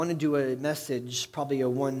I want to do a message, probably a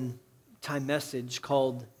one-time message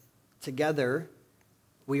called Together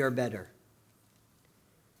We Are Better.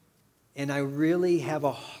 And I really have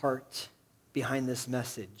a heart behind this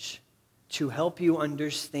message to help you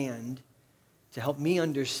understand, to help me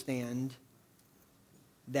understand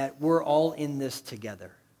that we're all in this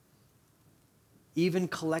together. Even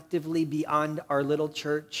collectively beyond our little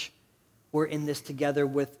church, we're in this together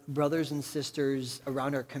with brothers and sisters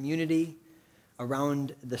around our community,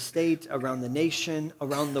 around the state, around the nation,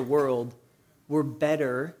 around the world. We're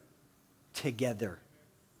better together.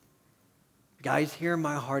 Guys, hear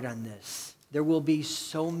my heart on this. There will be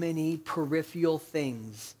so many peripheral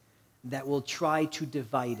things that will try to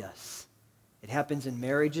divide us. It happens in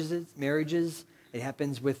marriages. It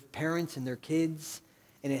happens with parents and their kids.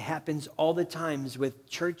 And it happens all the times with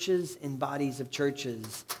churches and bodies of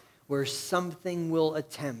churches where something will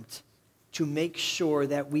attempt to make sure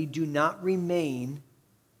that we do not remain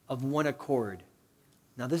of one accord.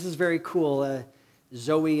 Now, this is very cool.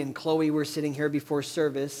 Zoe and Chloe were sitting here before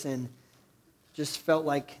service and just felt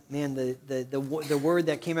like, man, the word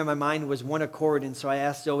that came in my mind was one accord. And so I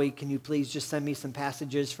asked Zoe, can you please just send me some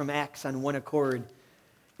passages from Acts on one accord?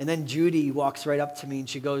 And then Judy walks right up to me and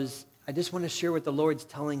she goes, I just want to share what the Lord's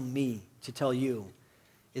telling me to tell you,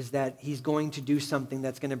 is that he's going to do something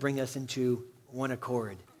that's going to bring us into one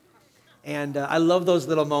accord. And I love those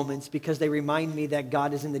little moments because they remind me that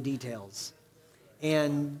God is in the details.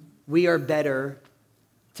 And we are better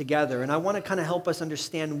together. And I want to kind of help us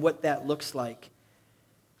understand what that looks like.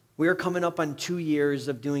 We are coming up on 2 years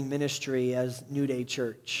of doing ministry as New Day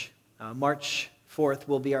Church. March 4th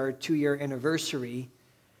will be our 2-year anniversary.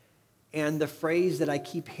 And the phrase that I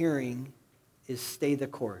keep hearing is stay the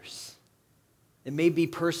course. It may be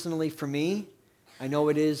personally for me. I know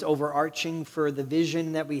it is overarching for the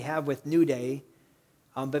vision that we have with New Day,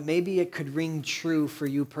 but maybe it could ring true for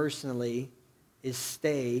you personally, is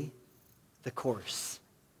stay the course.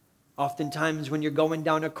 Oftentimes when you're going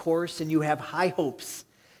down a course and you have high hopes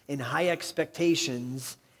and high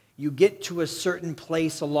expectations, you get to a certain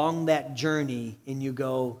place along that journey and you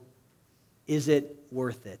go, is it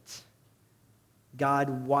worth it?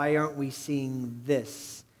 God, why aren't we seeing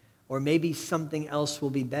this? Or maybe something else will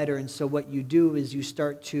be better. And so what you do is you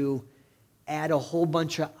start to add a whole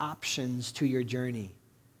bunch of options to your journey.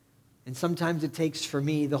 And sometimes it takes, for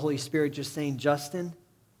me, the Holy Spirit just saying, Justin,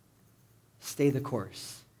 stay the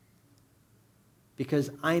course. Because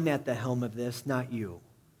I'm at the helm of this, not you.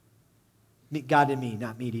 God to me,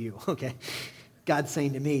 not me to you, okay? God's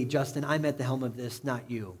saying to me, Justin, I'm at the helm of this, not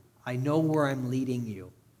you. I know where I'm leading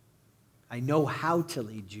you. I know how to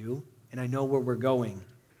lead you, and I know where we're going.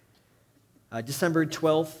 December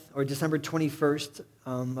 12th or December 21st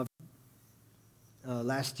of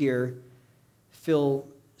last year, Phil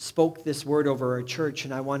spoke this word over our church,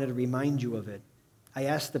 and I wanted to remind you of it. I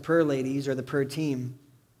asked the prayer ladies or the prayer team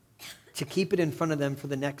to keep it in front of them for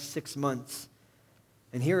the next 6 months.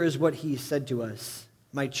 And here is what he said to us.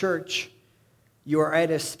 My church, you are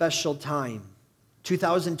at a special time.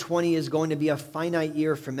 2020 is going to be a finite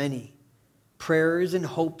year for many. Prayers and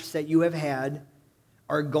hopes that you have had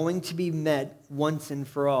are going to be met once and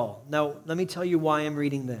for all. Now, let me tell you why I'm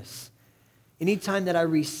reading this. Anytime that I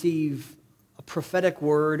receive a prophetic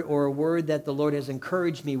word or a word that the Lord has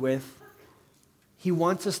encouraged me with, he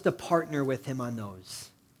wants us to partner with him on those.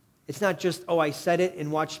 It's not just, oh, I said it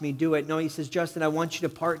and watch me do it. No, he says, Justin, I want you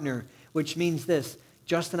to partner, which means this.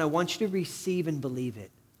 Justin, I want you to receive and believe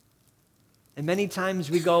it. And many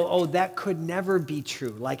times we go, oh, that could never be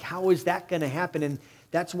true. Like, how is that going to happen? And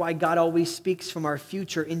that's why God always speaks from our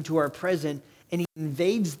future into our present, and he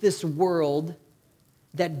invades this world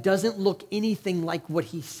that doesn't look anything like what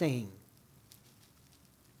he's saying.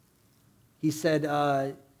 He said,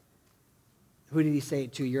 who did he say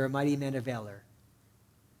it to? You're a mighty man of valor.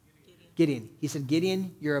 Gideon. He said,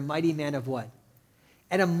 Gideon, you're a mighty man of what?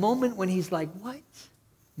 At a moment when he's like, what?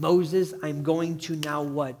 Moses, I'm going to now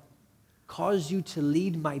what? Cause you to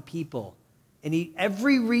lead my people. And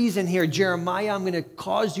every reason here, Jeremiah, I'm going to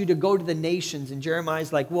cause you to go to the nations. And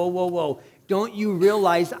Jeremiah's like, whoa, whoa, whoa. Don't you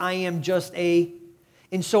realize I am just a...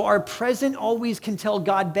 And so our present always can tell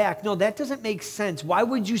God back, no, that doesn't make sense. Why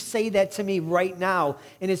would you say that to me right now?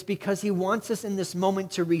 And it's because he wants us in this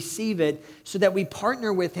moment to receive it so that we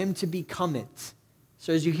partner with him to become it.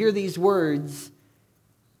 So as you hear these words,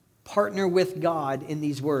 partner with God in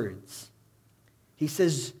these words. He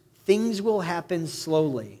says, things will happen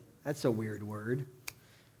slowly. That's a weird word.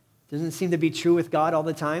 Doesn't seem to be true with God all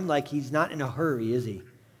the time. Like he's not in a hurry, is he?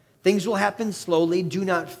 Things will happen slowly. Do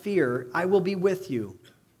not fear. I will be with you.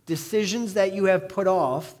 Decisions that you have put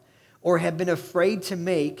off or have been afraid to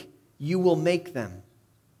make, you will make them.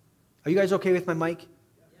 Are you guys okay with my mic?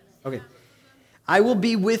 Okay. I will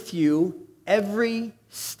be with you every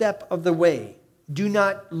step of the way. Do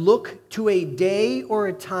not look to a day or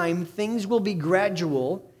a time. Things will be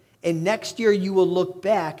gradual, and next year you will look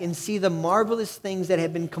back and see the marvelous things that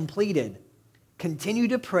have been completed. Continue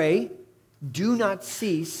to pray. Do not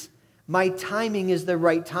cease. My timing is the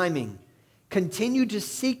right timing. Continue to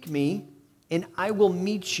seek me, and I will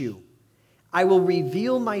meet you. I will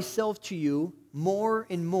reveal myself to you more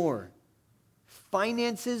and more.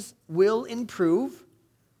 Finances will improve.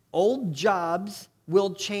 Old jobs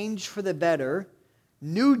will change for the better.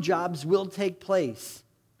 New jobs will take place.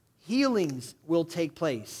 Healings will take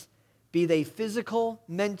place, be they physical,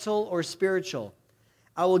 mental, or spiritual.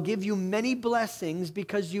 I will give you many blessings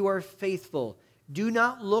because you are faithful. Do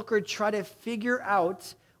not look or try to figure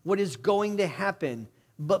out what is going to happen,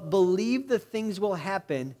 but believe the things will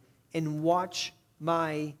happen and watch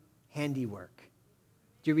my handiwork.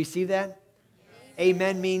 Do you receive that?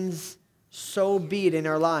 Amen means so be it in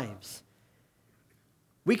our lives.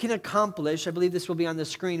 We can accomplish, I believe this will be on the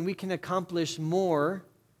screen, we can accomplish more.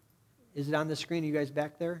 Is it on the screen? Are you guys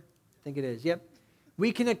back there? I think it is. Yep.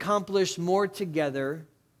 We can accomplish more together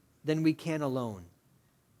than we can alone.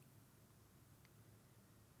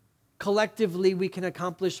 Collectively, we can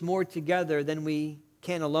accomplish more together than we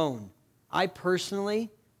can alone. I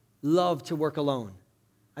personally love to work alone.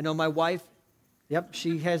 I know my wife, yep,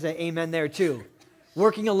 she has an amen there too.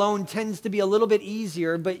 Working alone tends to be a little bit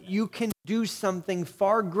easier, but you can do something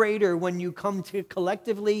far greater when you come to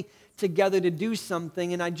collectively together to do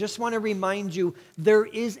something. And I just want to remind you, there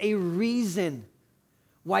is a reason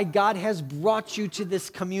why God has brought you to this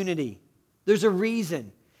community. There's a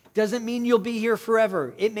reason. Doesn't mean you'll be here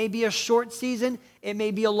forever. It may be a short season, it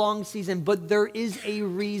may be a long season, but there is a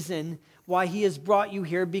reason why He has brought you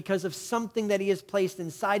here, because of something that He has placed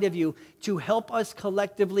inside of you to help us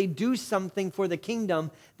collectively do something for the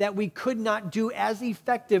kingdom that we could not do as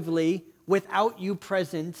effectively without you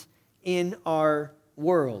present in our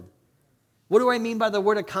world. What do I mean by the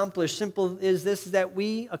word accomplish? Simple is this, is that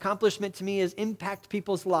accomplishment to me is impact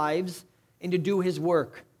people's lives and to do His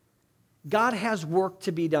work. God has work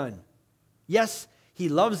to be done. Yes, He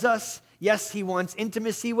loves us. Yes, He wants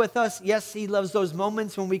intimacy with us. Yes, He loves those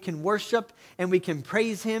moments when we can worship and we can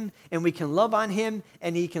praise Him and we can love on Him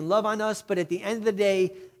and He can love on us. But at the end of the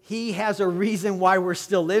day, He has a reason why we're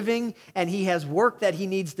still living, and He has work that He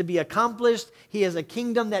needs to be accomplished. He has a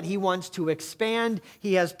kingdom that He wants to expand.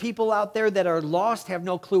 He has people out there that are lost, have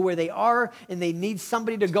no clue where they are, and they need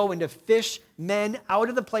somebody to go and to fish men out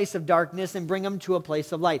of the place of darkness and bring them to a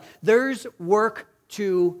place of light. There's work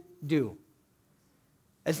to do.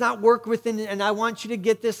 It's not work within, and I want you to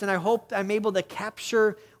get this, and I hope I'm able to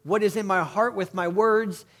capture what is in my heart with my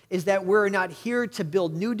words, is that we're not here to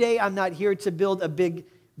build New Day. I'm not here to build a big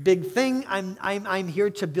thing. I'm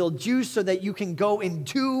here to build you so that you can go and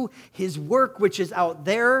do His work, which is out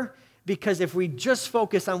there, because if we just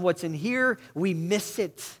focus on what's in here, we miss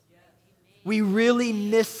it. We really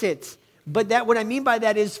miss it. But what I mean by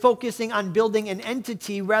that is focusing on building an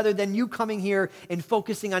entity rather than you coming here and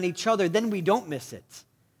focusing on each other. Then we don't miss it.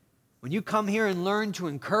 When you come here and learn to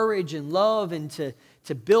encourage and love and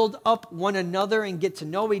to build up one another and get to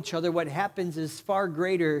know each other, what happens is far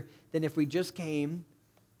greater than if we just came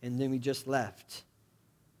and then we just left.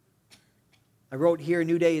 I wrote here,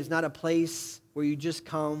 New Day is not a place where you just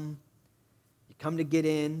come. You come to get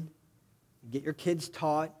in, get your kids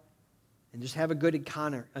taught, and just have a good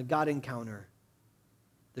encounter, a God encounter.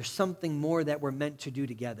 There's something more that we're meant to do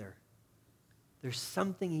together. There's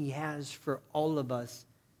something He has for all of us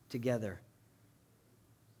together.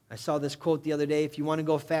 I saw this quote the other day, if you want to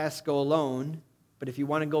go fast, go alone, but if you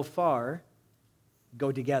want to go far,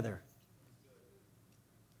 go together.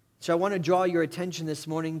 So I want to draw your attention this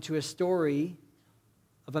morning to a story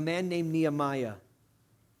of a man named Nehemiah.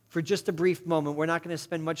 For just a brief moment, we're not going to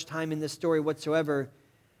spend much time in this story whatsoever,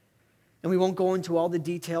 and we won't go into all the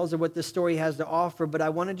details of what this story has to offer, but I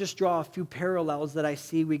want to just draw a few parallels that I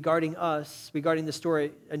see regarding the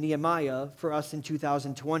story of Nehemiah for us in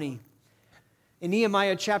 2020. In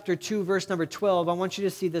Nehemiah chapter 2, verse number 12, I want you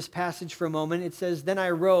to see this passage for a moment. It says, "Then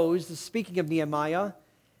I rose," speaking of Nehemiah,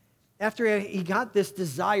 after he got this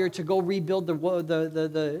desire to go rebuild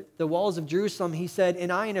the walls of Jerusalem, he said,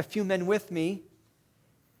 "And I and a few men with me,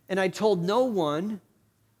 and I told no one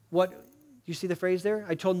what." You see the phrase there?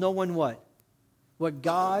 I told no one what? What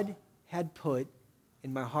God had put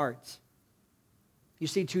in my heart. You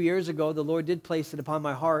see, 2 years ago, the Lord did place it upon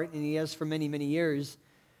my heart, and He has for many, many years.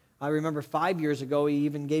 I remember 5 years ago, He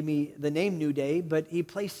even gave me the name New Day, but He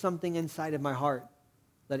placed something inside of my heart.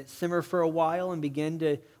 let it simmer for a while, and begin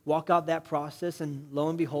to walk out that process. And lo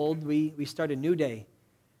and behold, we start a new day.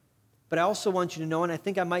 But I also want you to know, and I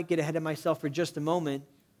think I might get ahead of myself for just a moment,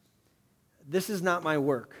 this is not my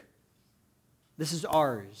work. This is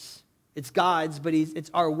ours. It's God's, but it's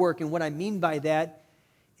our work. And what I mean by that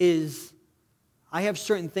is I have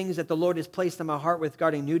certain things that the Lord has placed on my heart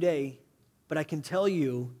regarding New Day, but I can tell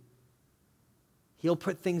you, He'll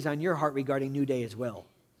put things on your heart regarding New Day as well.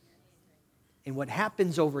 And what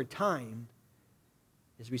happens over time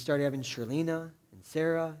is we start having Sherlina and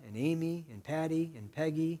Sarah and Amy and Patty and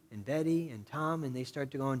Peggy and Betty and Tom, and they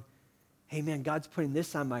start to going, hey man, God's putting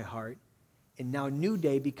this on my heart. And now New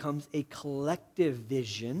Day becomes a collective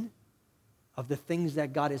vision of the things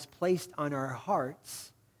that God has placed on our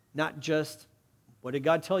hearts, not just, what did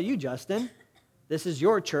God tell you, Justin? This is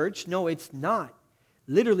your church. No, it's not.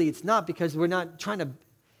 Literally, it's not, because we're not trying to,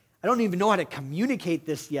 I don't even know how to communicate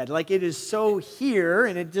this yet. Like, it is so here,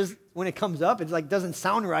 and it just, when it comes up, it's like, doesn't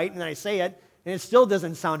sound right, and I say it, and it still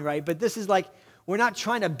doesn't sound right. But this is like, we're not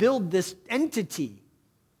trying to build this entity.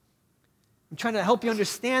 I'm trying to help you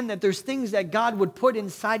understand that there's things that God would put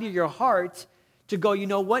inside of your heart to go, you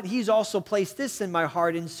know what, He's also placed this in my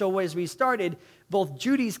heart. And so as we started, both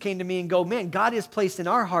Judy's came to me and go, man, God has placed in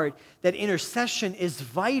our heart that intercession is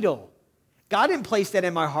vital. God didn't place that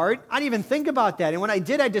in my heart. I didn't even think about that. And when I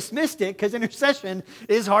did, I dismissed it because intercession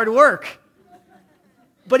is hard work.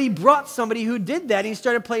 But He brought somebody who did that, and He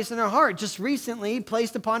started placing in our heart. Just recently,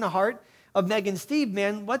 placed upon the heart of Meg and Steve,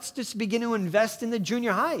 man, let's just begin to invest in the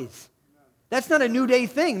junior highs. That's not a New Day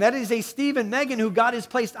thing. That is a Steve and Megan who God has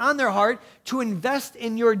placed on their heart to invest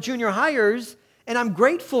in your junior hires, and I'm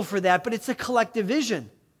grateful for that, but it's a collective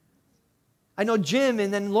vision. I know Jim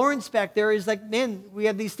and then Lawrence back there is like, man, we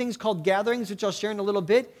have these things called gatherings, which I'll share in a little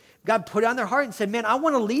bit. God put it on their heart and said, man, I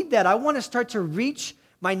want to lead that. I want to start to reach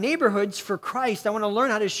my neighborhoods for Christ. I want to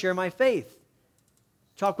learn how to share my faith.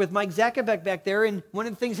 Talk with Mike Zakabek back there, and one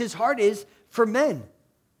of the things his heart is for men.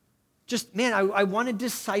 Just, man, I want to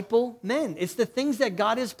disciple men. It's the things that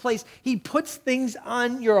God has placed. He puts things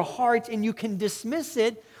on your heart, and you can dismiss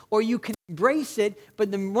it or you can embrace it. But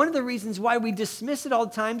one of the reasons why we dismiss it all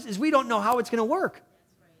the times is we don't know how it's going to work.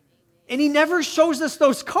 And He never shows us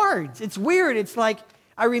those cards. It's weird. It's like,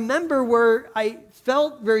 I remember where I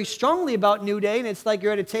felt very strongly about New Day, and it's like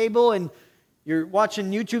you're at a table and you're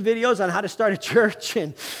watching YouTube videos on how to start a church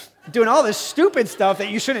and doing all this stupid stuff that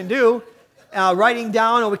you shouldn't do. Writing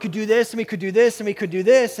down, oh, we could do this, and we could do this, and we could do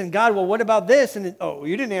this, and God, well, what about this? And oh,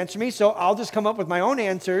 you didn't answer me, so I'll just come up with my own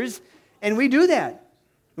answers, and we do that.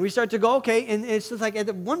 And we start to go, okay, and it's just like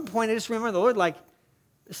at one point, I just remember the Lord, like,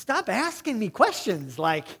 stop asking me questions,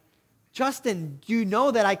 like, Justin, do you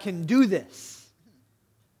know that I can do this?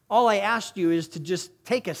 All I asked you is to just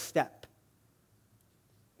take a step.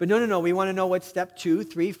 But no, we want to know what step 2,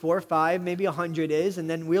 3, 4, 5, maybe 100 is, and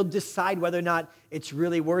then we'll decide whether or not it's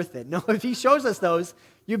really worth it. No, if He shows us those,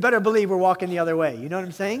 you better believe we're walking the other way. You know what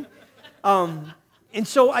I'm saying? And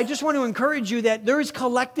so I just want to encourage you that there is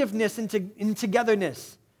collectiveness in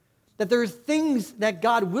togetherness, that there are things that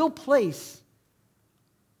God will place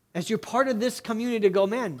as you're part of this community to go,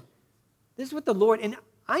 man, this is what the Lord, and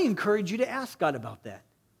I encourage you to ask God about that.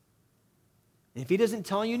 And if He doesn't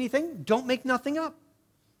tell you anything, don't make nothing up.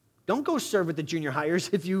 Don't go serve with the junior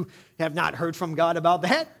hires if you have not heard from God about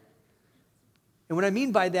that. And what I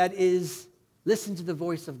mean by that is listen to the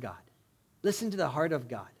voice of God. Listen to the heart of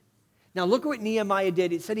God. Now look at what Nehemiah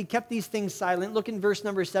did. It said he kept these things silent. Look in verse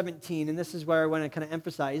number 17, and this is where I want to kind of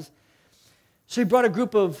emphasize. So he brought a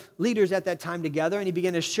group of leaders at that time together, and he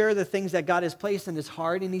began to share the things that God has placed in his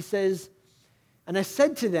heart. And he says, and I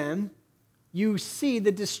said to them, you see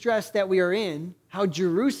the distress that we are in, how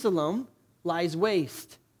Jerusalem lies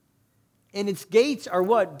waste. And its gates are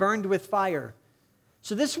what? Burned with fire.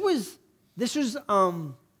 So this was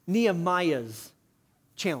Nehemiah's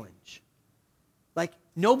challenge. Like,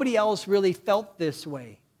 nobody else really felt this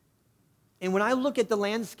way. And when I look at the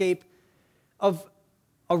landscape of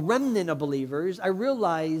a remnant of believers, I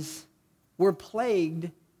realize we're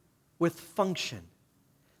plagued with function.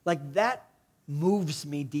 Like, that moves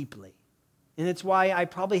me deeply. And it's why I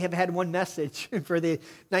probably have had one message for the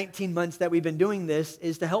 19 months that we've been doing this,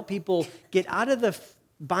 is to help people get out of the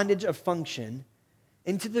bondage of function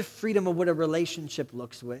into the freedom of what a relationship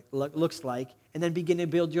looks like, and then begin to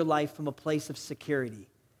build your life from a place of security.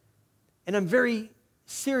 And I'm very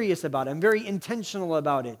serious about it. I'm very intentional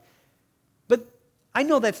about it. But I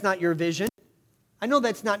know that's not your vision. I know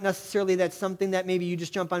that's not necessarily that's something that maybe you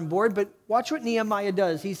just jump on board, but watch what Nehemiah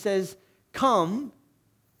does. He says, come,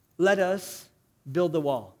 let us build the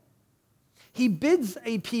wall. He bids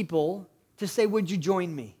a people to say, would you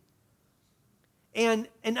join me? And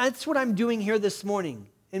that's what I'm doing here this morning,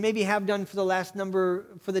 and maybe have done for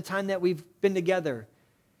the time that we've been together,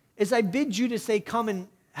 is I bid you to say, come and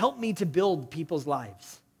help me to build people's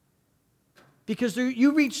lives. Because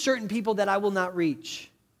you reach certain people that I will not reach.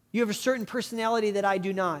 You have a certain personality that I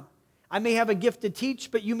do not. I may have a gift to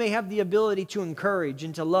teach, but you may have the ability to encourage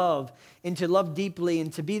and to love deeply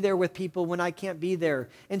and to be there with people when I can't be there.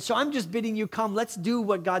 And so I'm just bidding you, come, let's do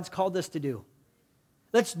what God's called us to do.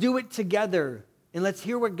 Let's do it together, and let's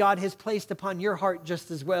hear what God has placed upon your heart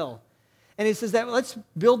just as well. And it says that let's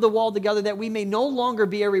build the wall together that we may no longer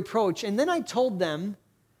be a reproach. And then I told them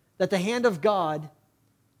that the hand of God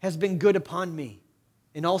has been good upon me,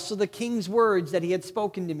 and also the king's words that he had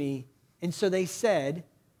spoken to me. And so they said,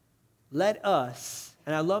 let us,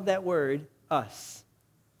 and I love that word, us,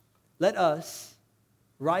 let us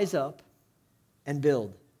rise up and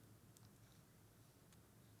build.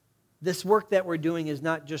 This work that we're doing is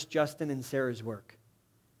not just Justin and Sarah's work.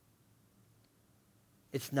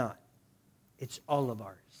 It's not. It's all of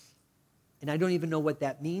ours. And I don't even know what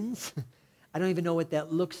that means. I don't even know what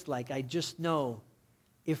that looks like. I just know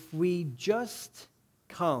if we just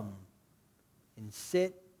come and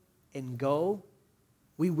sit and go,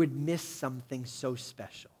 we would miss something so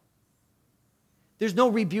special. There's no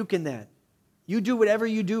rebuke in that. You do whatever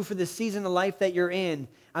you do for the season of life that you're in.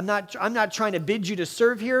 I'm not trying to bid you to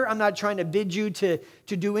serve here. I'm not trying to bid you to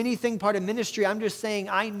do anything part of ministry. I'm just saying,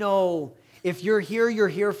 I know if you're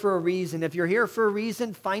here for a reason. If you're here for a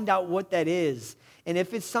reason, find out what that is. And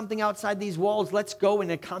if it's something outside these walls, let's go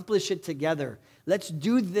and accomplish it together. Let's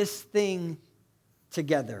do this thing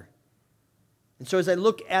together. And so as I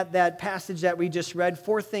look at that passage that we just read,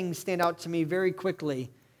 4 things stand out to me very quickly.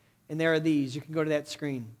 And there are these. You can go to that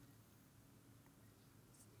screen.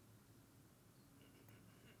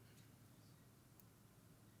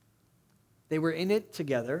 They were in it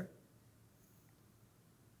together.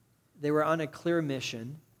 They were on a clear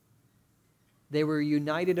mission. They were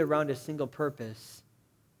united around a single purpose.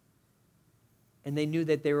 And they knew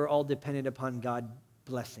that they were all dependent upon God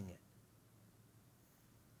blessing it.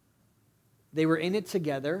 They were in it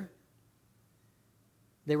together.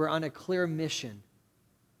 They were on a clear mission.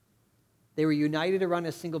 They were united around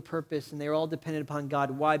a single purpose, and they were all dependent upon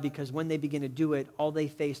God. Why? Because when they began to do it, all they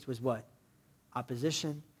faced was what?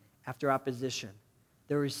 Opposition after opposition.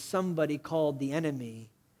 There was somebody called the enemy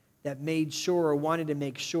that made sure or wanted to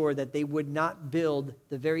make sure that they would not build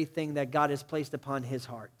the very thing that God has placed upon his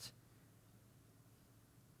heart.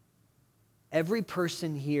 Every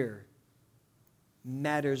person here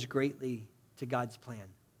matters greatly to God's plan.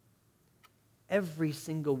 Every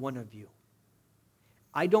single one of you.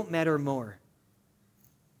 I don't matter more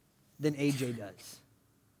than AJ does.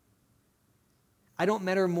 I don't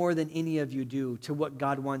matter more than any of you do to what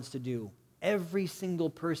God wants to do. Every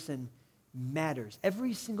single person matters.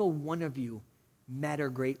 Every single one of you matter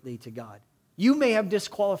greatly to God. You may have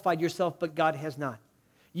disqualified yourself, but God has not.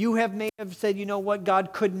 You may have said, you know what,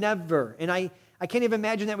 God could never. And I can't even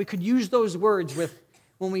imagine that we could use those words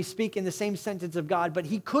when we speak in the same sentence of God, but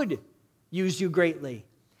he could use you greatly.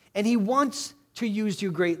 And he wants to use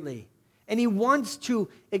you greatly. And he wants to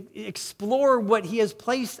explore what he has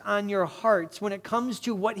placed on your hearts when it comes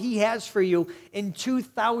to what he has for you in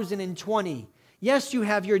 2020. Yes, you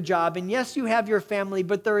have your job, and yes, you have your family,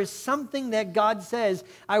 but there is something that God says,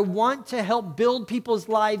 I want to help build people's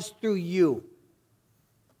lives through you.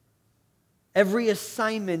 Every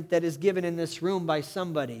assignment that is given in this room by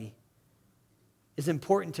somebody is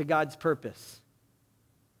important to God's purpose.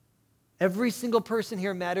 Every single person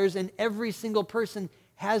here matters, and every single person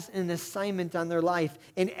has an assignment on their life,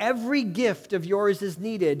 and every gift of yours is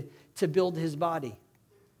needed to build his body.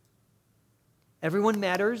 Everyone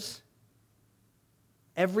matters.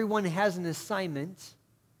 Everyone has an assignment,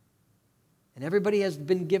 and everybody has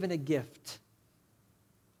been given a gift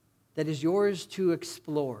that is yours to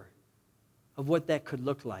explore of what that could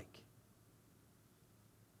look like.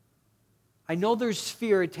 I know there's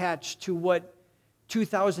fear attached to what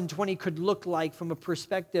 2020 could look like from a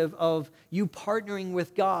perspective of you partnering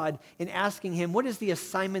with God and asking him, what is the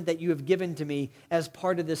assignment that you have given to me as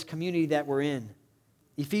part of this community that we're in?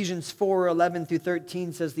 Ephesians 4:11 through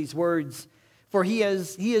 13 says these words, for he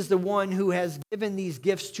is the one who has given these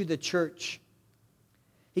gifts to the church.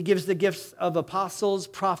 He gives the gifts of apostles,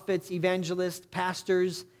 prophets, evangelists,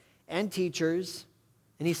 pastors, and teachers.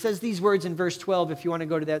 And he says these words in verse 12, if you want to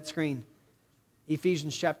go to that screen.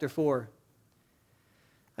 Ephesians chapter 4.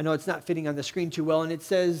 I know it's not fitting on the screen too well, and it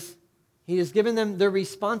says, he has given them, their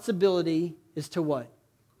responsibility is to what?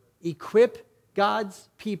 Equip God's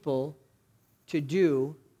people to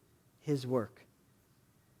do his work.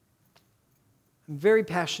 I'm very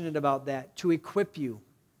passionate about that, to equip you,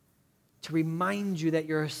 to remind you that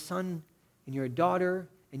you're a son and you're a daughter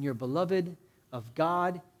and you're beloved of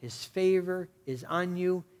God. His favor is on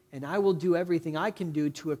you, and I will do everything I can do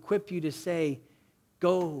to equip you to say,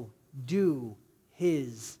 go do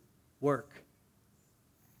His work.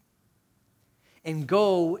 And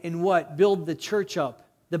go and what? Build the church up,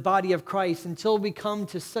 the body of Christ, until we come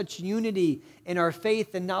to such unity in our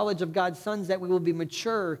faith and knowledge of God's sons that we will be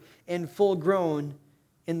mature and full grown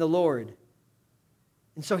in the Lord.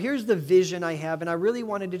 And so here's the vision I have, and I really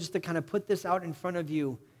wanted to just to kind of put this out in front of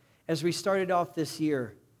you as we started off this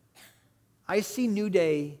year. I see New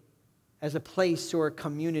Day as a place or a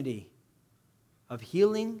community of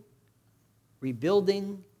healing,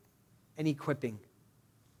 rebuilding, and equipping.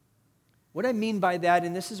 What I mean by that,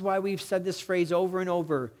 and this is why we've said this phrase over and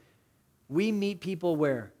over, we meet people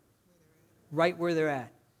where? Right where they're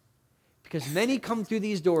at. Because many come through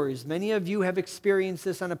these doors. Many of you have experienced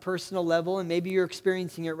this on a personal level, and maybe you're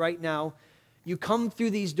experiencing it right now. You come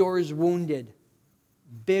through these doors wounded,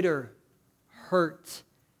 bitter, hurt,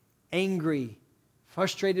 angry,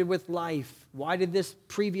 frustrated with life. Why did this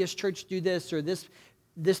previous church do this, or this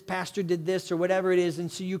pastor did this, or whatever it is, and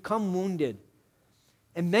so you come wounded.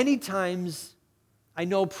 And many times, I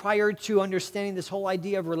know prior to understanding this whole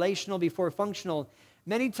idea of relational before functional,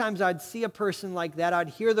 many times I'd see a person like that, I'd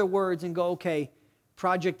hear the words and go, okay,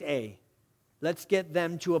 project A. Let's get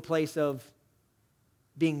them to a place of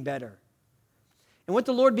being better. And what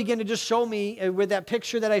the Lord began to just show me with that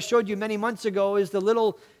picture that I showed you many months ago is the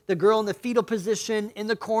girl in the fetal position in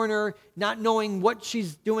the corner, not knowing what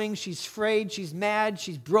she's doing. She's afraid, she's mad,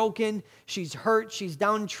 she's broken, she's hurt, she's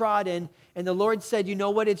downtrodden. And the Lord said, you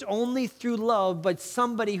know what? It's only through love, but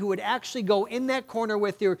somebody who would actually go in that corner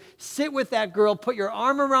with you, sit with that girl, put your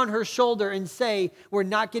arm around her shoulder and say, we're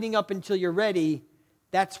not getting up until you're ready.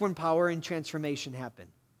 That's when power and transformation happen.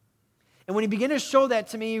 And when he began to show that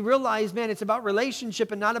to me, he realized, man, it's about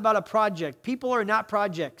relationship and not about a project. People are not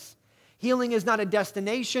projects. Healing is not a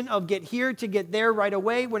destination of get here to get there right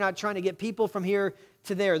away. We're not trying to get people from here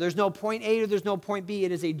to there. There's no point A or there's no point B.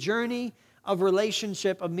 It is a journey of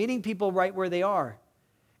relationship, of meeting people right where they are.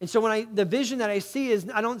 And so the vision that I see is,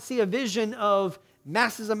 I don't see a vision of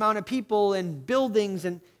masses amount of people and buildings.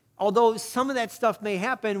 And although some of that stuff may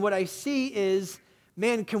happen, what I see is,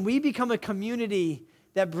 man, can we become a community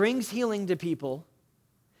that brings healing to people,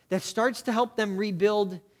 that starts to help them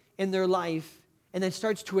rebuild in their life, and then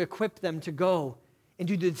starts to equip them to go and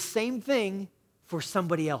do the same thing for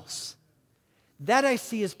somebody else. That I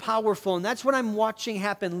see is powerful, and that's what I'm watching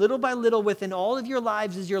happen little by little within all of your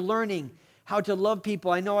lives as you're learning how to love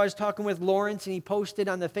people. I know I was talking with Lawrence, and he posted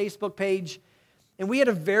on the Facebook page, and we had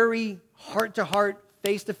a very heart-to-heart,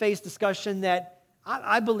 face-to-face discussion that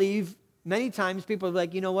I believe many times people are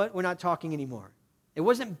like, you know what, we're not talking anymore. It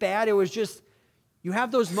wasn't bad. It was just, you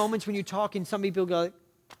have those moments when you talk and some people go,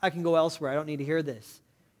 I can go elsewhere. I don't need to hear this.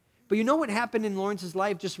 But you know what happened in Lawrence's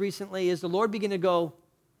life just recently is the Lord began to go,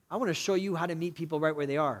 I want to show you how to meet people right where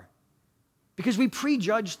they are. Because we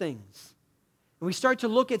prejudge things. And we start to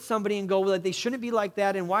look at somebody and go, well, they shouldn't be like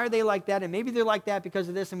that, and why are they like that, and maybe they're like that because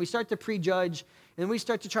of this, and we start to prejudge, and we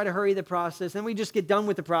start to try to hurry the process, and we just get done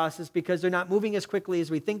with the process because they're not moving as quickly as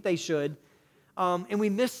we think they should. And we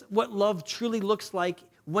miss what love truly looks like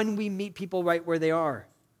when we meet people right where they are.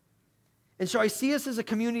 And so I see us as a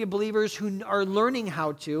community of believers who are learning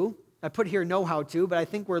how to, I put here know how to, but I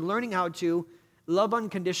think we're learning how to love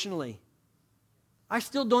unconditionally. I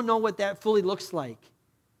still don't know what that fully looks like.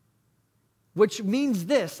 Which means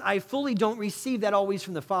this, I fully don't receive that always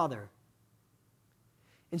from the Father.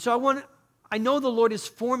 And so I know the Lord is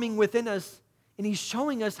forming within us, and He's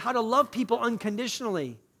showing us how to love people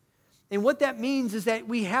unconditionally. And what that means is that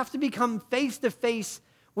we have to become face-to-face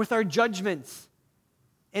with our judgments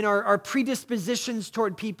and our predispositions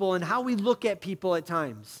toward people and how we look at people at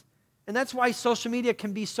times. And that's why social media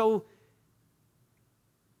can be so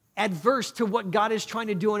adverse to what God is trying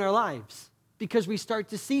to do in our lives, because we start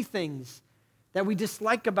to see things that we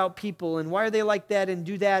dislike about people and why are they like that and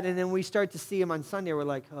do that, and then we start to see them on Sunday. We're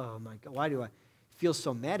like, oh my God, why do I feel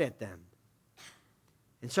so mad at them?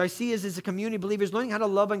 And so I see us as a community of believers learning how to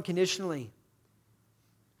love unconditionally.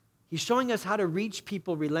 He's showing us how to reach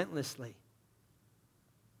people relentlessly.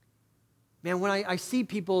 Man, when I see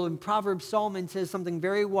people in Proverbs, Solomon says something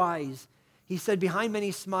very wise. He said, behind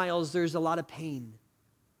many smiles, there's a lot of pain.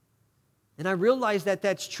 And I realize that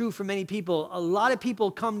that's true for many people. A lot of people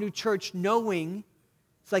come to church knowing,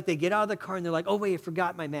 it's like they get out of the car and they're like, oh wait, I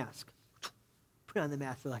forgot my mask. Put on the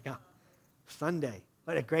mask. They're like, oh, Sunday,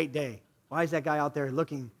 what a great day. Why is that guy out there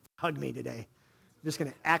looking, hug me today? I'm just going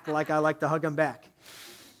to act like I like to hug him back.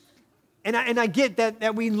 And I get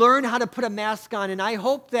that we learn how to put a mask on, and I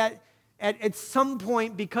hope that at some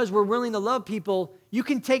point, because we're willing to love people, you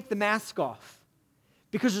can take the mask off.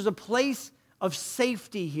 Because there's a place of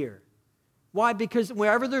safety here. Why? Because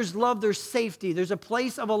wherever there's love, there's safety. There's a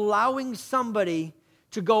place of allowing somebody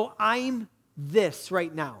to go, I'm this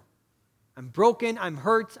right now. I'm broken, I'm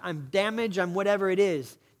hurt, I'm damaged, I'm whatever it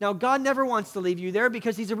is. Now, God never wants to leave you there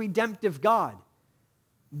because he's a redemptive God.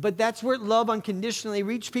 But that's where love unconditionally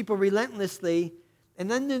reaches people relentlessly.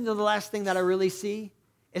 And then the last thing that I really see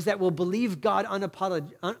is that we'll believe God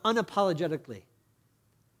unapologetically.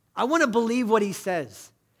 I want to believe what he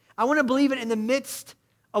says. I want to believe it in the midst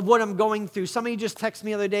of what I'm going through. Somebody just texted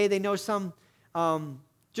me the other day. They know just some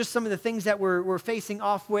of the things that we're facing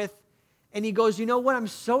off with. And he goes, you know what? I'm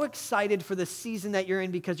so excited for the season that you're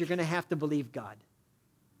in because you're going to have to believe God.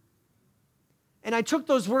 And I took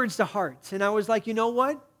those words to heart. And I was like, you know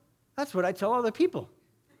what? That's what I tell other people.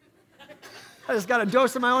 I just got a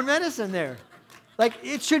dose of my own medicine there. Like,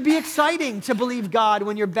 it should be exciting to believe God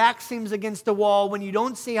when your back seems against the wall, when you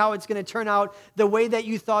don't see how it's going to turn out the way that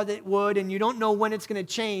you thought it would, and you don't know when it's going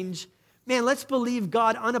to change. Man, let's believe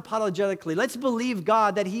God unapologetically. Let's believe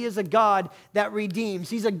God that he is a God that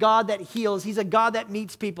redeems. He's a God that heals. He's a God that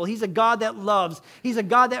meets people. He's a God that loves. He's a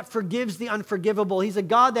God that forgives the unforgivable. He's a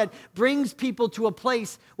God that brings people to a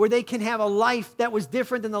place where they can have a life that was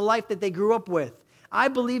different than the life that they grew up with. I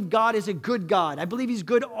believe God is a good God. I believe he's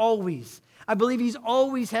good always. I believe he's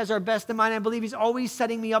always has our best in mind. I believe he's always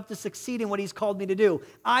setting me up to succeed in what he's called me to do.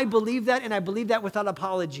 I believe that, and I believe that without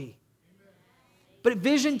apology. But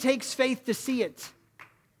vision takes faith to see it.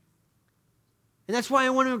 And that's why I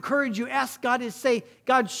want to encourage you. Ask God to say,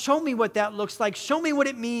 God, show me what that looks like. Show me what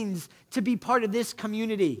it means to be part of this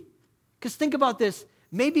community. Because think about this.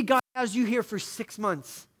 Maybe God has you here for 6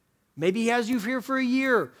 months. Maybe he has you here for a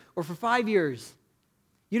year or for 5 years.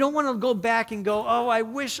 You don't want to go back and go, oh, I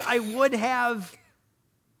wish I would have.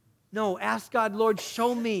 No, ask God, Lord,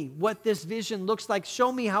 show me what this vision looks like.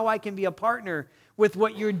 Show me how I can be a partner with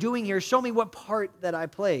what you're doing here. Show me what part that I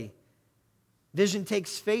play. Vision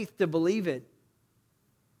takes faith to believe it.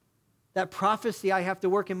 That prophecy I have to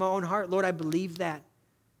work in my own heart. Lord, I believe that.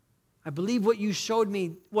 I believe what you showed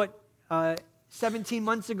me, 17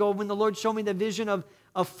 months ago when the Lord showed me the vision of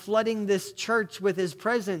flooding this church with his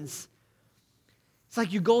presence. It's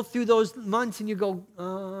like you go through those months and you go,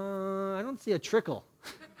 I don't see a trickle.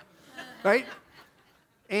 Right?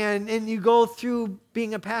 And you go through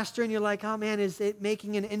being a pastor and you're like, oh man, is it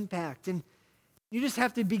making an impact? And you just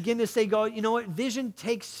have to begin to say, God, you know what? Vision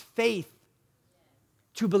takes faith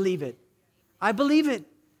to believe it. I believe it.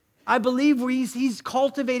 I believe he's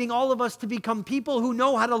cultivating all of us to become people who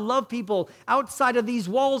know how to love people outside of these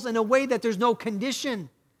walls in a way that there's no condition,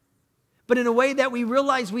 but in a way that we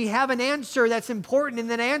realize we have an answer that's important, and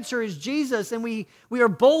that answer is Jesus, and we are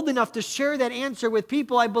bold enough to share that answer with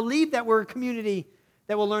people. I believe that we're a community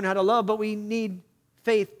that will learn how to love, but we need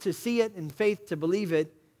faith to see it and faith to believe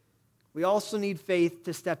it. We also need faith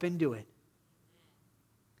to step into it.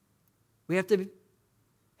 We have to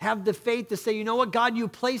have the faith to say, you know what, God, you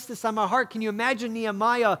placed this on my heart. Can you imagine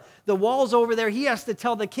Nehemiah, the walls over there? He has to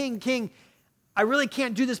tell the king, I really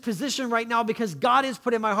can't do this position right now because God has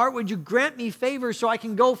put in my heart. Would you grant me favor so I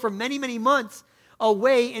can go for many, many months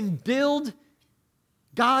away and build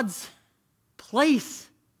God's place?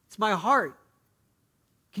 It's my heart.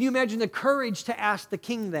 Can you imagine the courage to ask the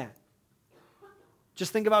king that?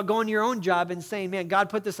 Just think about going to your own job and saying, man, God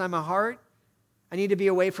put this on my heart. I need to be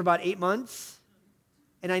away for about 8 months,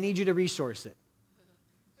 and I need you to resource it.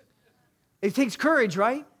 It takes courage,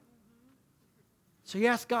 right? So you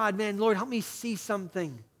ask God, man, Lord, help me see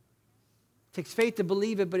something. It takes faith to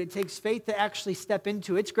believe it, but it takes faith to actually step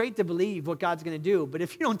into it. It's great to believe what God's going to do, but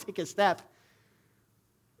if you don't take a step,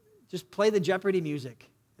 just play the Jeopardy music.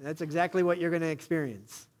 And that's exactly what you're going to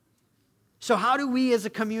experience. So how do we as a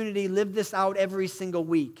community live this out every single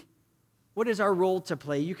week? What is our role to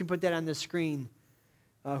play? You can put that on the screen.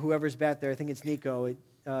 Whoever's back there, I think it's Nico.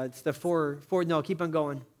 It's the four, no, keep on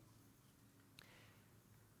going.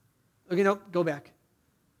 Okay, no, go back.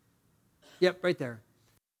 Yep, right there.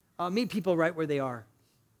 Meet people right where they are.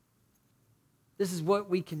 This is what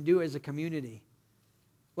we can do as a community.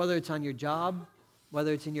 Whether it's on your job,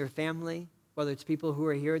 whether it's in your family, whether it's people who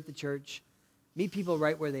are here at the church, meet people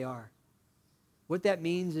right where they are. What that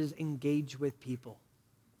means is engage with people.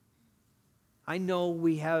 I know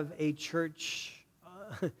we have a church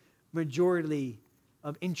majority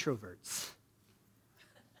of introverts.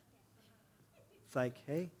 It's like,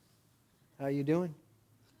 hey, how you doing?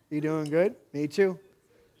 You doing good? Me too.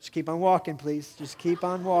 Just keep on walking, please. Just keep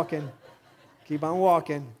on walking. Keep on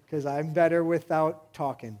walking, because I'm better without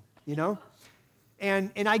talking. you know?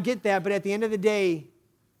 And I get that, but at the end of the day,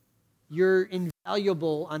 you're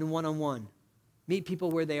invaluable on one-on-one. Meet people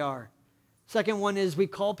where they are. Second one is we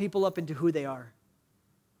call people up into who they are.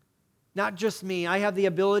 Not just me. I have the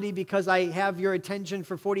ability, because I have your attention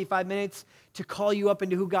for 45 minutes, to call you up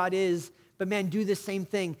into who God is. But man, do the same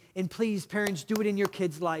thing. And please, parents, do it in your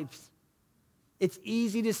kids' lives. It's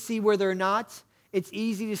easy to see where they're not. It's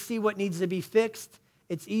easy to see what needs to be fixed.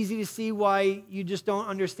 It's easy to see why you just don't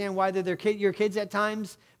understand why they're your kids at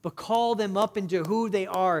times. But call them up into who they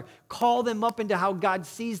are. Call them up into how God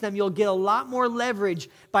sees them. You'll get a lot more leverage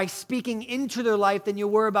by speaking into their life than you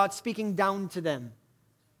were about speaking down to them.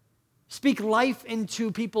 Speak life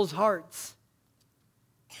into people's hearts.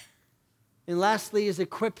 And lastly is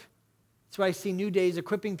equip. That's why I see New Days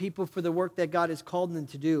equipping people for the work that God has called them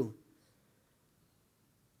to do.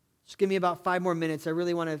 Just give me about 5 more minutes. I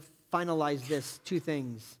really want to finalize this. 2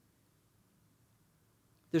 things.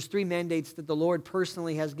 There's 3 mandates that the Lord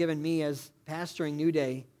personally has given me as pastoring New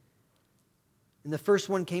Day. And the first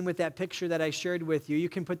one came with that picture that I shared with you. You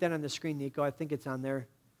can put that on the screen, Nico. I think it's on there.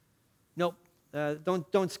 Nope.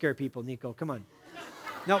 Don't scare people, Nico. Come on.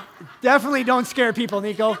 Nope. Definitely don't scare people,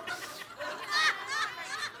 Nico.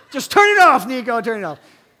 Just turn it off, Nico. Turn it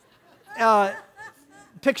off.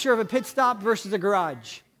 Picture of a pit stop versus a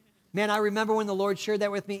garage. Man, I remember when the Lord shared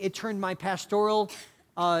that with me, it turned my pastoral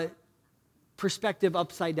perspective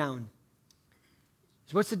upside down.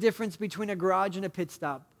 So what's the difference between a garage and a pit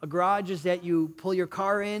stop? A garage is that you pull your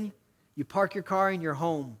car in, you park your car in your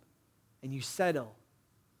home, and you settle,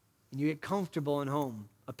 and you get comfortable in home.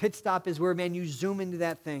 A pit stop is where, man, you zoom into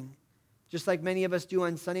that thing, just like many of us do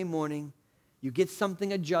on Sunday morning. You get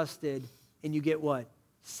something adjusted, and you get what?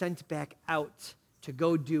 Sent back out to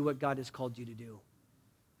go do what God has called you to do.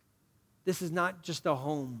 This is not just a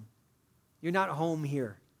home. You're not home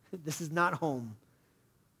here. This is not home.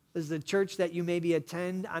 This is a church that you maybe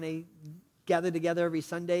attend gather together every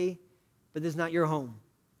Sunday, but this is not your home.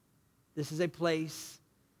 This is a place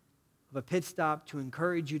of a pit stop to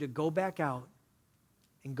encourage you to go back out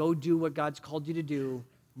and go do what God's called you to do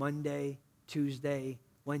Monday, Tuesday,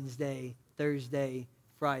 Wednesday, Thursday,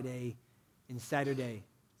 Friday, and Saturday.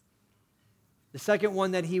 The second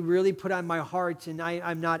one that he really put on my heart, and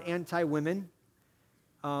I'm not anti-women.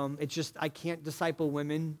 It's just I can't disciple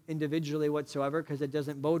women individually whatsoever because it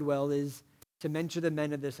doesn't bode well, is to mentor the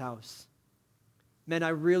men of this house. Men, I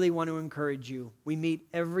really want to encourage you. We meet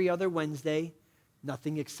every other Wednesday.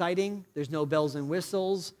 Nothing exciting. There's no bells and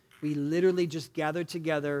whistles. We literally just gather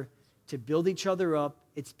together to build each other up.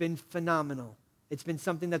 It's been phenomenal. It's been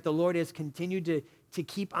something that the Lord has continued to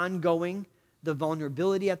keep on going. The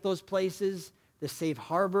vulnerability at those places, the safe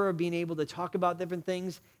harbor of being able to talk about different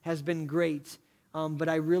things has been great. But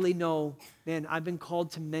I really know, man, I've been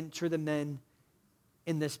called to mentor the men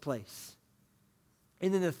in this place.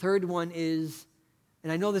 And then the third one is,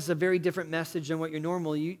 and I know this is a very different message than what we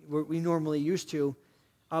normally used to,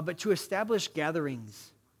 but to establish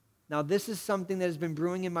gatherings. Now, this is something that has been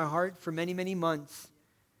brewing in my heart for many, many months.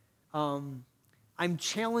 I'm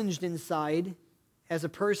challenged inside as a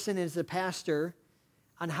person, as a pastor,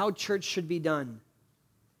 on how church should be done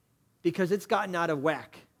because it's gotten out of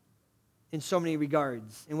whack in so many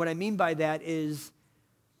regards. And what I mean by that is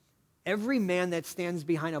every man that stands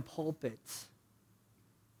behind a pulpit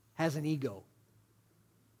has an ego.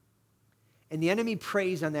 And the enemy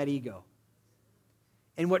preys on that ego.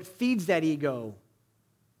 And what feeds that ego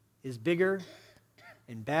is bigger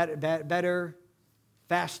and better,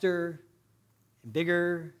 faster and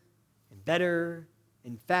bigger and better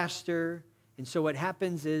and faster. And so what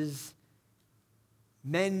happens is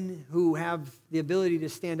men who have the ability to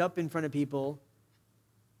stand up in front of people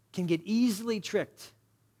can get easily tricked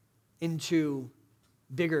into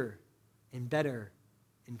bigger and better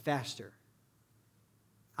and faster.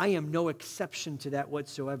 I am no exception to that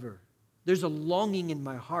whatsoever. There's a longing in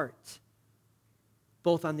my heart,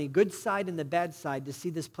 both on the good side and the bad side, to see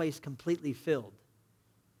this place completely filled.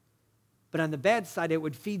 But on the bad side, it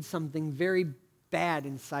would feed something very bad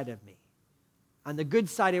inside of me. On the good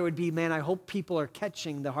side, it would be, man, I hope people are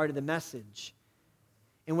catching the heart of the message.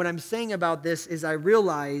 And what I'm saying about this is I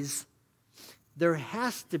realize there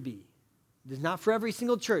has to be, it's not for every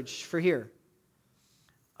single church, for here,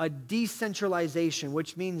 a decentralization,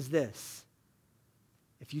 which means this.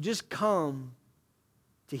 If you just come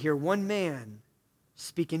to hear one man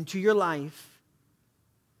speak into your life,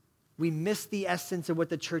 we miss the essence of what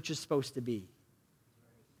the church is supposed to be.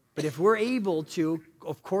 But if we're able to,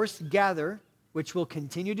 of course, gather, which we'll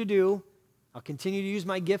continue to do, I'll continue to use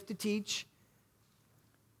my gift to teach,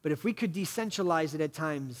 but if we could decentralize it at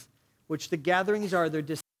times, which the gatherings are, they're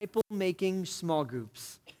disciple-making small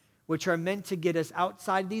groups, which are meant to get us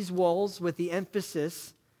outside these walls with the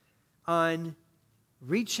emphasis on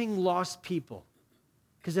reaching lost people.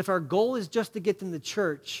 Because if our goal is just to get them to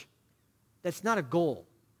church, that's not a goal.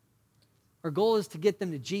 Our goal is to get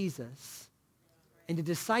them to Jesus and to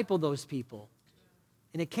disciple those people.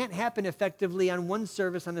 And it can't happen effectively on one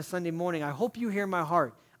service on a Sunday morning. I hope you hear my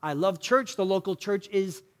heart. I love church. The local church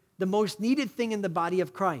is the most needed thing in the body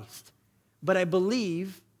of Christ. But I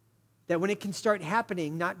believe that when it can start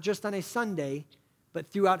happening, not just on a Sunday,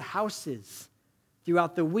 but throughout houses,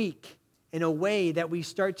 throughout the week, in a way that we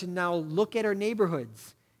start to now look at our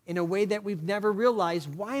neighborhoods in a way that we've never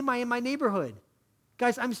realized, why am I in my neighborhood?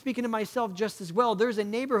 Guys, I'm speaking to myself just as well. There's a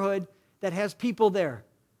neighborhood that has people there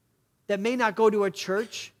that may not go to a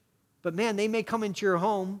church, but man, they may come into your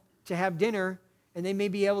home to have dinner, and they may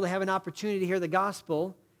be able to have an opportunity to hear the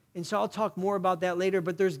gospel. And so I'll talk more about that later,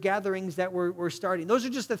 but there's gatherings that we're starting. Those are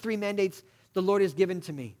just the 3 mandates the Lord has given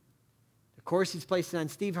to me. Of course, he's placed it on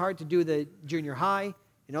Steve's heart to do the junior high,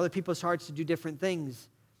 and other people's hearts to do different things,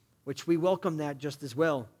 which we welcome that just as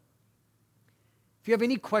well. If you have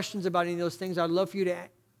any questions about any of those things, I'd love for you to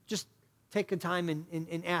just take the time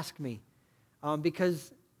and ask me,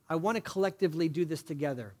 because I want to collectively do this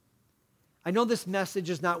together. I know this message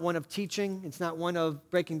is not one of teaching. It's not one of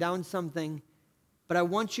breaking down something, but I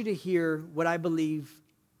want you to hear what I believe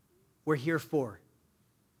we're here for,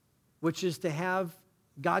 which is to have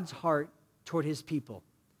God's heart toward his people.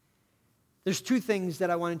 There's 2 things that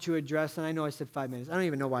I wanted to address, and I know I said 5 minutes. I don't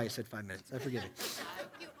even know why I said 5 minutes. I forget it.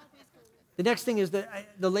 The next thing is that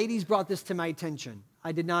the ladies brought this to my attention.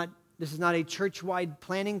 This is not a church-wide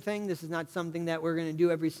planning thing. This is not something that we're going to do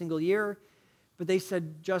every single year. But they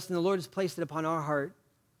said, Justin, the Lord has placed it upon our heart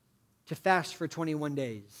to fast for 21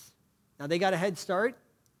 days. Now, they got a head start,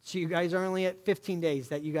 so you guys are only at 15 days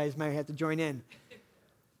that you guys might have to join in.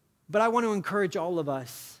 But I want to encourage all of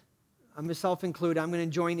us, myself included, I'm going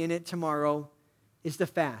to join in it tomorrow, is to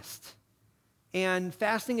fast. And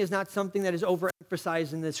fasting is not something that is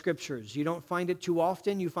overemphasized in the scriptures. You don't find it too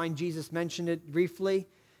often. You find Jesus mentioned it briefly.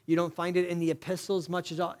 You don't find it in the epistles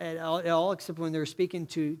much at all, except when they're speaking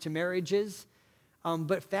to marriages.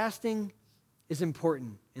 But fasting is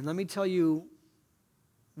important. And let me tell you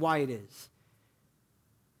why it is.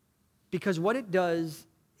 Because what it does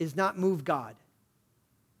is not move God,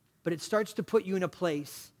 but it starts to put you in a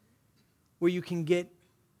place where you can get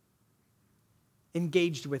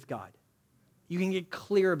engaged with God. You can get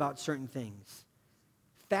clear about certain things.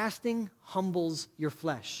 Fasting humbles your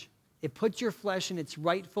flesh. It puts your flesh in its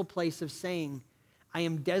rightful place of saying, I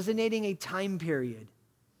am designating a time period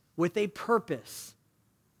with a purpose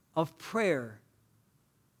of prayer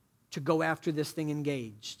to go after this thing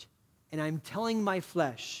engaged. And I'm telling my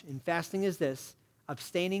flesh, and fasting is this,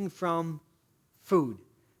 abstaining from food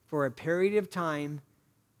for a period of time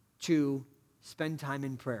to spend time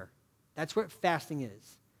in prayer. That's what fasting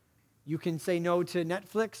is. You can say no to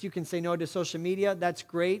Netflix. You can say no to social media. That's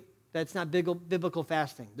great. That's not biblical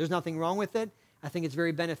fasting. There's nothing wrong with it. I think it's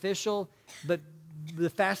very beneficial. But the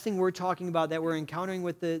fasting we're talking about that we're encountering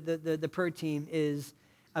with the prayer team is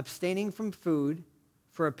abstaining from food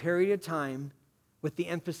for a period of time with the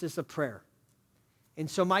emphasis of prayer.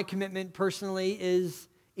 And so my commitment personally is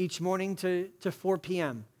each morning to 4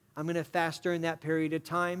 p.m. I'm going to fast during that period of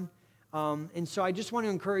time. And so I just want to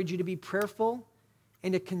encourage you to be prayerful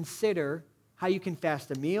and to consider how you can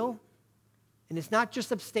fast a meal. And it's not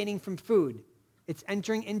just abstaining from food. It's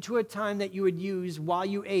entering into a time that you would use while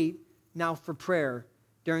you ate now for prayer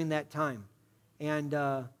during that time. And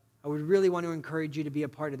I would really want to encourage you to be a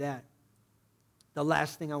part of that. The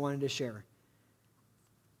last thing I wanted to share.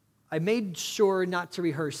 I made sure not to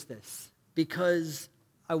rehearse this because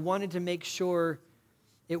I wanted to make sure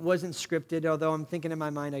it wasn't scripted, although I'm thinking in my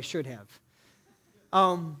mind I should have.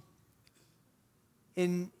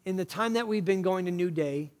 In the time that we've been going to New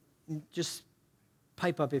Day, just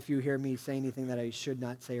pipe up if you hear me say anything that I should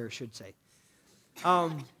not say or should say. I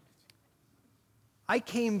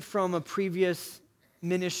came from a previous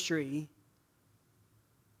ministry.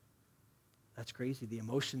 That's crazy, the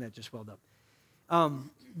emotion that just welled up.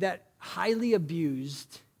 That highly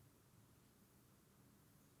abused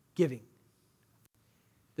giving.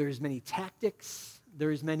 There's many tactics.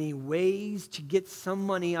 There's many ways to get some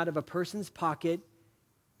money out of a person's pocket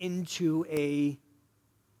into a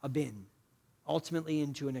bin, ultimately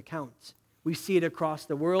into an account. We see it across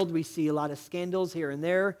the world. We see a lot of scandals here and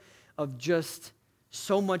there of just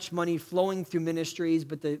so much money flowing through ministries,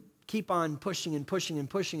 but they keep on pushing and pushing and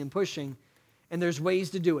pushing and pushing. And there's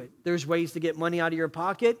ways to do it. There's ways to get money out of your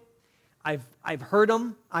pocket. I've heard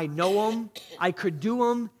them. I know them. I could do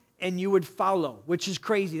them. and you would follow, which is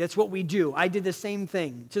crazy. That's what we do. I did the same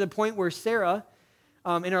thing to the point where Sarah,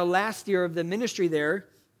 in our last year of the ministry there,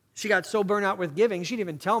 she got so burnt out with giving, she didn't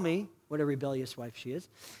even tell me what a rebellious wife she is.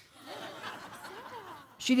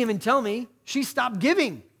 She didn't even tell me. She stopped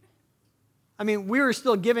giving. I mean, we were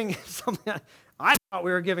still giving something. I thought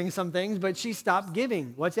we were giving some things, but she stopped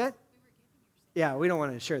giving. What's that? Yeah, we don't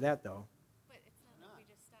want to share that, though. But it's not like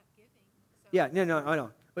we just stopped giving. So. Yeah,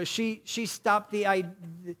 no. But she stopped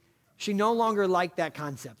she no longer liked that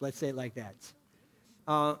concept. Let's say it like that.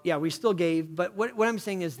 Yeah, we still gave, but what I'm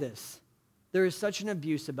saying is this. There is such an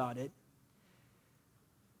abuse about it.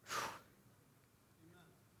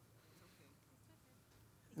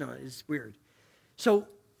 No, it's weird. So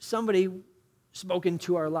somebody spoke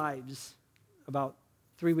into our lives about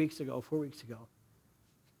 4 weeks ago.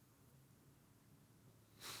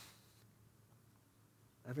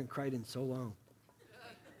 I haven't cried in so long.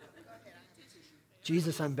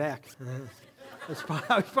 Jesus, I'm back. That's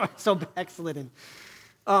probably so backslidden.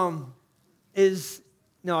 No,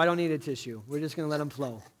 I don't need a tissue. We're just going to let them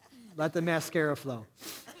flow. Let the mascara flow.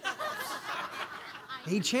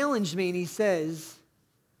 He challenged me and he says,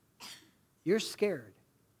 you're scared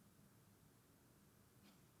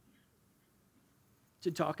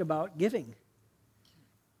to talk about giving.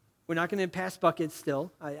 We're not going to pass buckets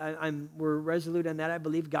still. We're resolute on that. I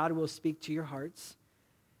believe God will speak to your hearts.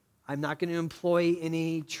 I'm not going to employ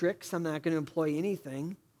any tricks. I'm not going to employ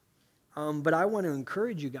anything. But I want to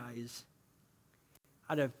encourage you guys.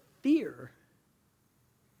 Out of fear,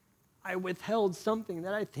 I withheld something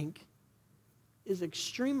that I think is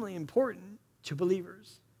extremely important to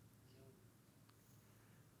believers,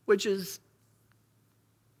 which is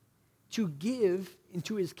to give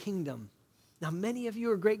into his kingdom. Now, many of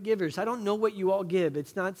you are great givers. I don't know what you all give.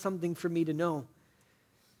 It's not something for me to know.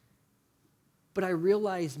 But I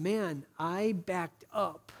realized, man, I backed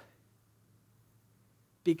up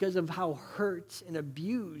because of how hurt and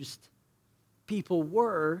abused people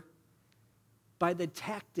were by the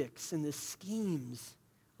tactics and the schemes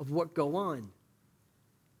of what go on.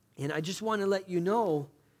 And I just want to let you know,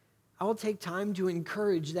 I will take time to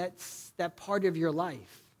encourage that part of your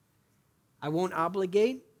life. I won't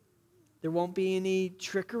obligate. There won't be any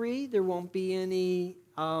trickery. There won't be any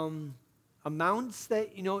amounts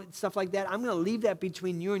that, stuff like that. I'm going to leave that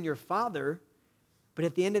between you and your Father. But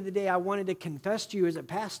at the end of the day, I wanted to confess to you as a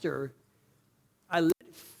pastor, I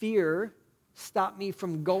let fear stop me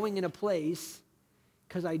from going in a place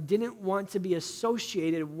because I didn't want to be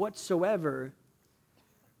associated whatsoever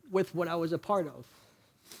with what I was a part of.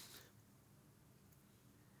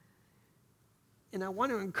 And I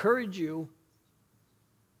want to encourage you,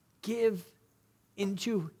 give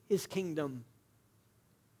into his kingdom.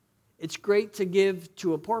 It's great to give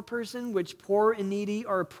to a poor person, which poor and needy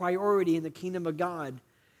are a priority in the kingdom of God.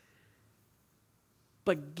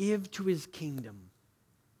 But give to his kingdom.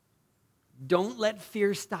 Don't let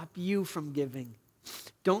fear stop you from giving.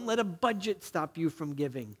 Don't let a budget stop you from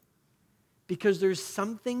giving. Because there's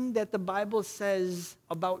something that the Bible says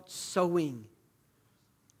about sowing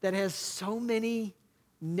that has so many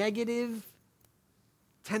negative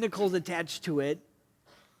tentacles attached to it,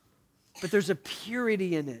 but there's a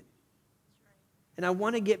purity in it. And I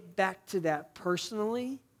want to get back to that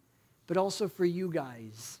personally, but also for you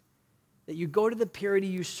guys. That you go to the purity,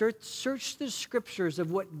 you search the scriptures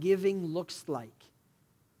of what giving looks like,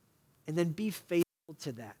 and then be faithful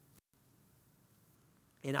to that.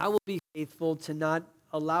 And I will be faithful to not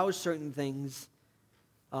allow certain things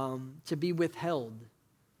to be withheld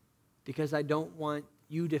because I don't want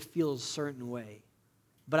you to feel a certain way.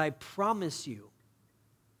 But I promise you,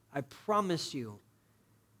 I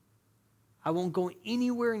won't go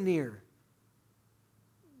anywhere near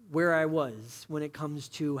where I was when it comes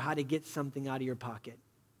to how to get something out of your pocket.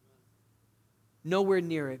 Nowhere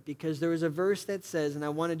near it, because there is a verse that says, and I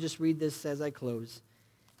want to just read this as I close.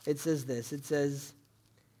 It says this, it says,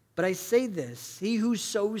 "But I say this, he who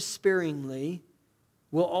sows sparingly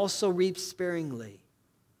will also reap sparingly.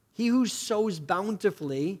 He who sows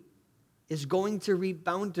bountifully is going to reap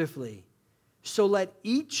bountifully. So let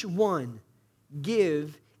each one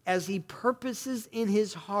give as he purposes in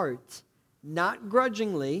his heart, not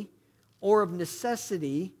grudgingly or of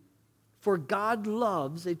necessity, for God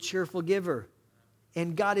loves a cheerful giver.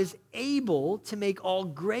 And God is able to make all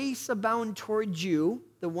grace abound towards you,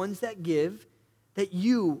 the ones that give, that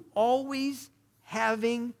you, always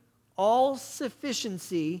having all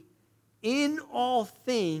sufficiency in all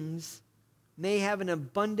things, may have an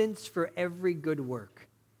abundance for every good work."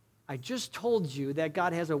 I just told you that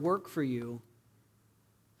God has a work for you.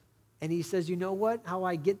 And he says, you know what? How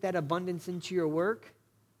I get that abundance into your work?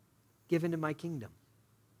 Give into my kingdom.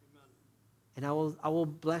 and I will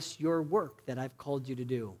bless your work that I've called you to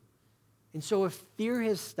do. And so if fear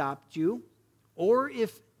has stopped you, or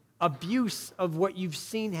if abuse of what you've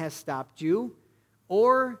seen has stopped you,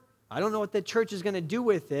 or I don't know what the church is going to do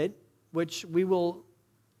with it, which we will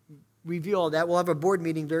reveal that. We'll have a board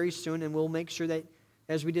meeting very soon, and we'll make sure that,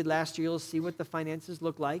 as we did last year, you'll see what the finances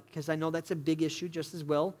look like, because I know that's a big issue just as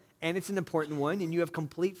well, and it's an important one, and you have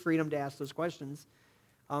complete freedom to ask those questions.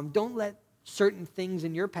 Don't let certain things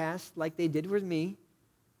in your past, like they did with me,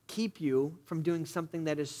 keep you from doing something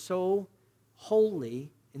that is so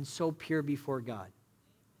holy and so pure before God.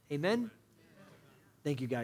 Amen? Thank you, guys.